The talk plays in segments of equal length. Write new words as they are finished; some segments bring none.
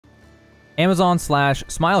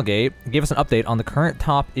Amazon/Smilegate gave us an update on the current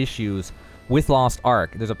top issues with Lost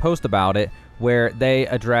Ark. There's a post about it where they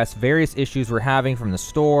address various issues we're having, from the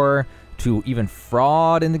store to even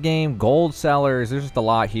fraud in the game, gold sellers. There's just a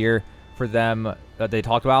lot here for them that they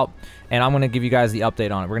talked about, and I'm going to give you guys the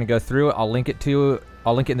update on it. We're going to go through it. I'll link it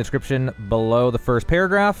in the description below the first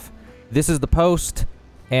paragraph. This is the post,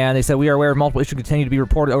 and they said, we are aware of multiple issues continue to be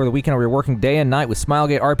reported over the weekend. We're working day and night with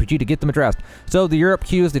Smilegate RPG to get them addressed. So the Europe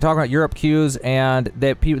queues, they talk about Europe queues, and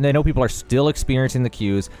they know people are still experiencing the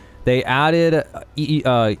queues. They added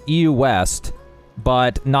EU West,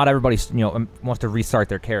 but not everybody, wants to restart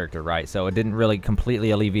their character, right? So it didn't really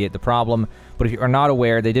completely alleviate the problem. But if you are not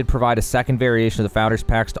aware, they did provide a second variation of the Founders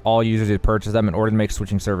Packs to all users who purchase them in order to make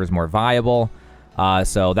switching servers more viable.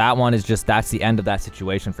 So that one is that's the end of that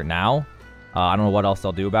situation for now. I don't know what else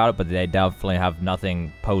they'll do about it, but they definitely have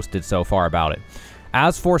nothing posted so far about it.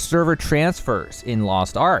 As for server transfers in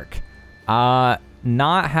Lost Ark, not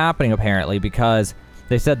happening apparently, because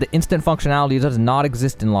they said the instant functionality does not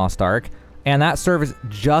exist in Lost Ark, and that service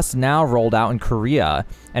just now rolled out in Korea.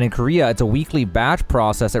 And in Korea, it's a weekly batch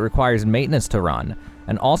process that requires maintenance to run.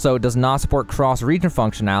 And also, it does not support cross-region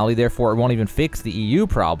functionality, therefore it won't even fix the EU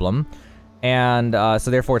problem. And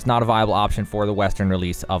so therefore, it's not a viable option for the Western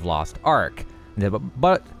release of Lost Ark.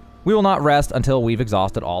 But we will not rest until we've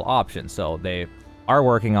exhausted all options. So they are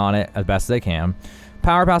working on it as best as they can.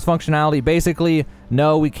 Power Pass functionality, basically,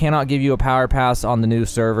 no, we cannot give you a Power Pass on the new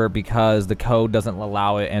server because the code doesn't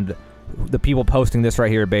allow it, and the people posting this right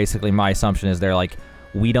here, basically, my assumption is they're like,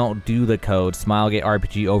 we don't do the code. Smilegate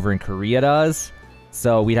RPG over in Korea does.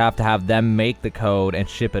 So we'd have to have them make the code and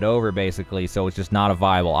ship it over, basically. So it's just not a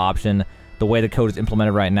viable option. The way the code is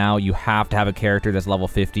implemented right now, you have to have a character that's level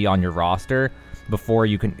 50 on your roster before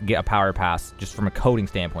you can get a Power Pass, just from a coding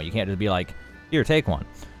standpoint. You can't just be like, here, take one.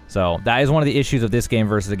 So that is one of the issues of this game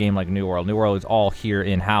versus a game like New World. New World is all here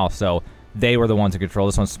in-house, so they were the ones who control.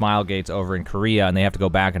 This one's Smilegate's over in Korea, and they have to go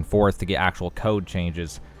back and forth to get actual code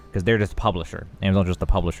changes because they're just a publisher. Amazon's just the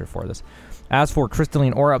publisher for this. As for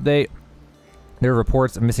Crystalline Ore update, there are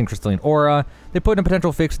reports of missing Crystalline Aura. They put in a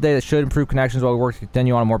potential fix today that should improve connections while we work to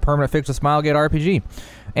continue on a more permanent fix with Smilegate RPG.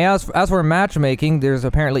 As for matchmaking, there's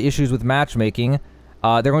apparently issues with matchmaking.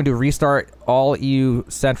 They're going to restart all EU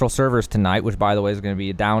Central servers tonight, which, by the way, is going to be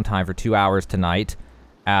a downtime for 2 hours tonight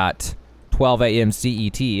at 12 a.m.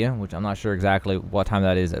 CET, which I'm not sure exactly what time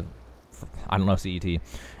that is. I don't know CET.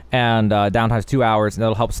 And downtime's 2 hours, and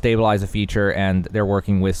that'll help stabilize the feature, and they're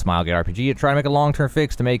working with Smilegate RPG to try to make a long-term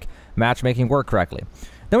fix to make matchmaking work correctly.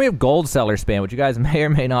 Then we have gold seller spam, which you guys may or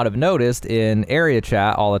may not have noticed in area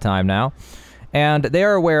chat all the time now. And they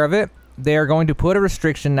are aware of it. They are going to put a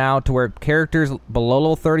restriction now to where characters below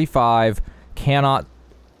level 35 cannot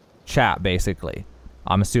chat, basically.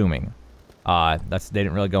 I'm assuming. They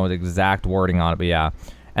didn't really go into exact wording on it, but yeah.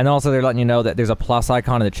 And then also they're letting you know that there's a plus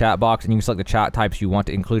icon in the chat box, and you can select the chat types you want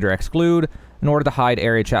to include or exclude in order to hide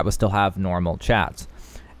area chat but still have normal chats.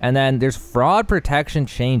 And then there's fraud protection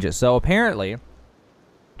changes. So apparently,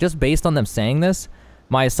 just based on them saying this,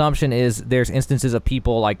 my assumption is there's instances of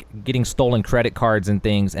people like getting stolen credit cards and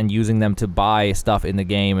things and using them to buy stuff in the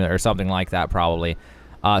game or something like that, probably.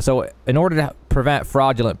 So in order to prevent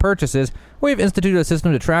fraudulent purchases, we've instituted a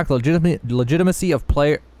system to track the legitimacy of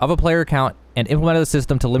a player account and implemented a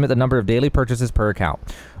system to limit the number of daily purchases per account.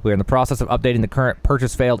 We are in the process of updating the current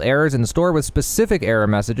purchase failed errors in the store with specific error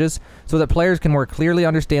messages so that players can more clearly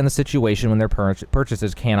understand the situation when their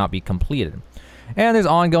purchases cannot be completed. And there's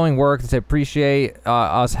ongoing work to appreciate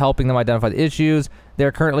us helping them identify the issues.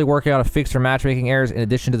 They're currently working on a fix for matchmaking errors in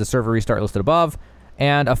addition to the server restart listed above,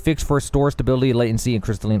 and a fix for store stability, latency, and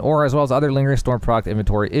crystalline ore, as well as other lingering store product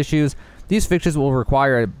inventory issues. These fixes will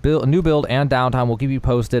require a new build and downtime. We'll keep you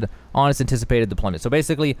posted on its anticipated deployment. So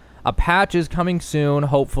basically, a patch is coming soon,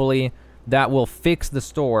 hopefully, that will fix the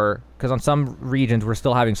store, because on some regions we're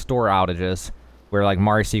still having store outages, where like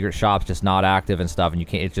Mari's Secret Shop's just not active and stuff, and you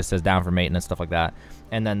can't, it just says down for maintenance, stuff like that.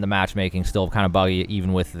 And then the matchmaking still kind of buggy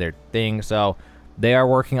even with their thing. So they are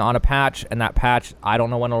working on a patch, and that patch, I don't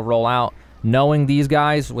know when it'll roll out. Knowing these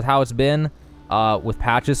guys with how it's been with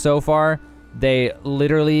patches so far, they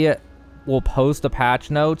literally will post the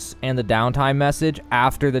patch notes and the downtime message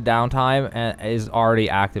after the downtime is already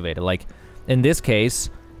activated. Like in this case,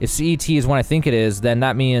 if CET is when I think it is, then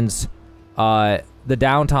that means the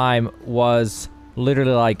downtime was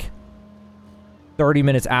literally like 30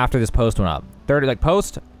 minutes after this post went up. 30, like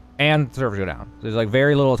post and servers go down. There's like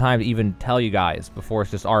very little time to even tell you guys before it's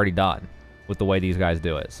just already done with the way these guys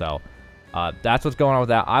do it. So that's what's going on with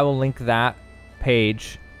that. I will link that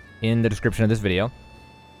page in the description of this video.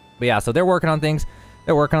 But yeah, so they're working on things.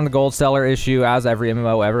 They're working on the gold seller issue, as every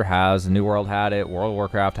MMO ever has. New World had it, World of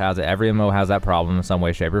Warcraft has it. Every MMO has that problem in some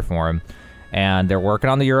way, shape, or form. And they're working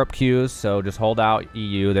on the Europe queues, so just hold out,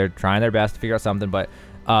 EU. They're trying their best to figure out something, but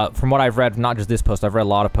from what I've read, not just this post, I've read a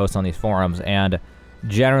lot of posts on these forums, and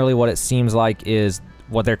generally what it seems like is,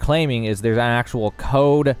 what they're claiming is there's an actual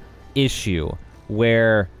code issue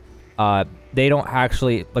where they don't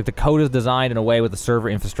actually, like, the code is designed in a way with the server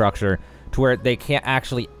infrastructure to where they can't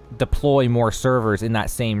actually deploy more servers in that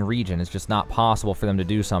same region. It's just not possible for them to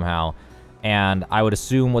do somehow. And I would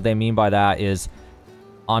assume what they mean by that is,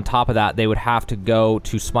 on top of that, they would have to go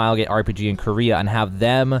to Smilegate RPG in Korea and have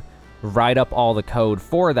them write up all the code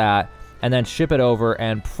for that and then ship it over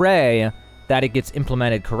and pray that it gets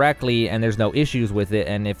implemented correctly and there's no issues with it.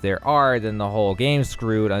 And if there are, then the whole game's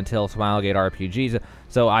screwed until Smilegate RPGs.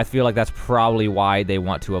 So I feel like that's probably why they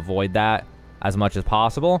want to avoid that as much as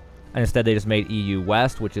possible. And instead they just made EU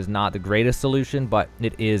West, which is not the greatest solution, but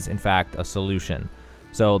it is in fact a solution.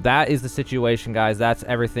 So that is the situation, guys. That's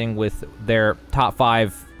everything with their top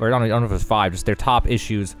 5, or I don't know if it's 5, just their top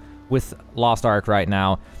issues with Lost Ark right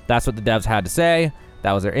now. That's what the devs had to say.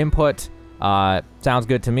 That was their input. Sounds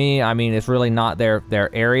good to me. I mean, it's really not their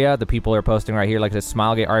area. The people are posting right here, like this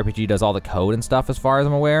Smilegate RPG does all the code and stuff as far as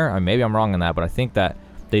I'm aware. I mean, maybe I'm wrong on that, but I think that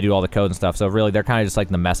they do all the code and stuff. So really, they're kind of just like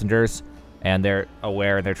the messengers, and they're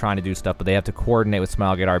aware and they're trying to do stuff, but they have to coordinate with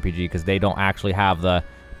Smilegate RPG because they don't actually have the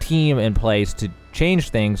team in place to change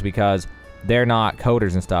things because they're not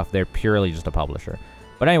coders and stuff. They're purely just a publisher.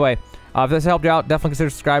 But anyway, if this helped you out, definitely consider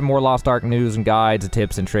subscribing. More Lost Ark news and guides and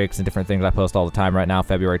tips and tricks and different things I post all the time right now,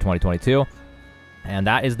 February 2022. And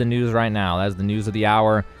that is the news right now. That is the news of the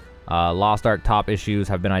hour. Lost Ark top issues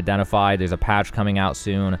have been identified. There's a patch coming out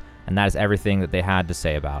soon, and that is everything that they had to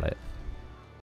say about it.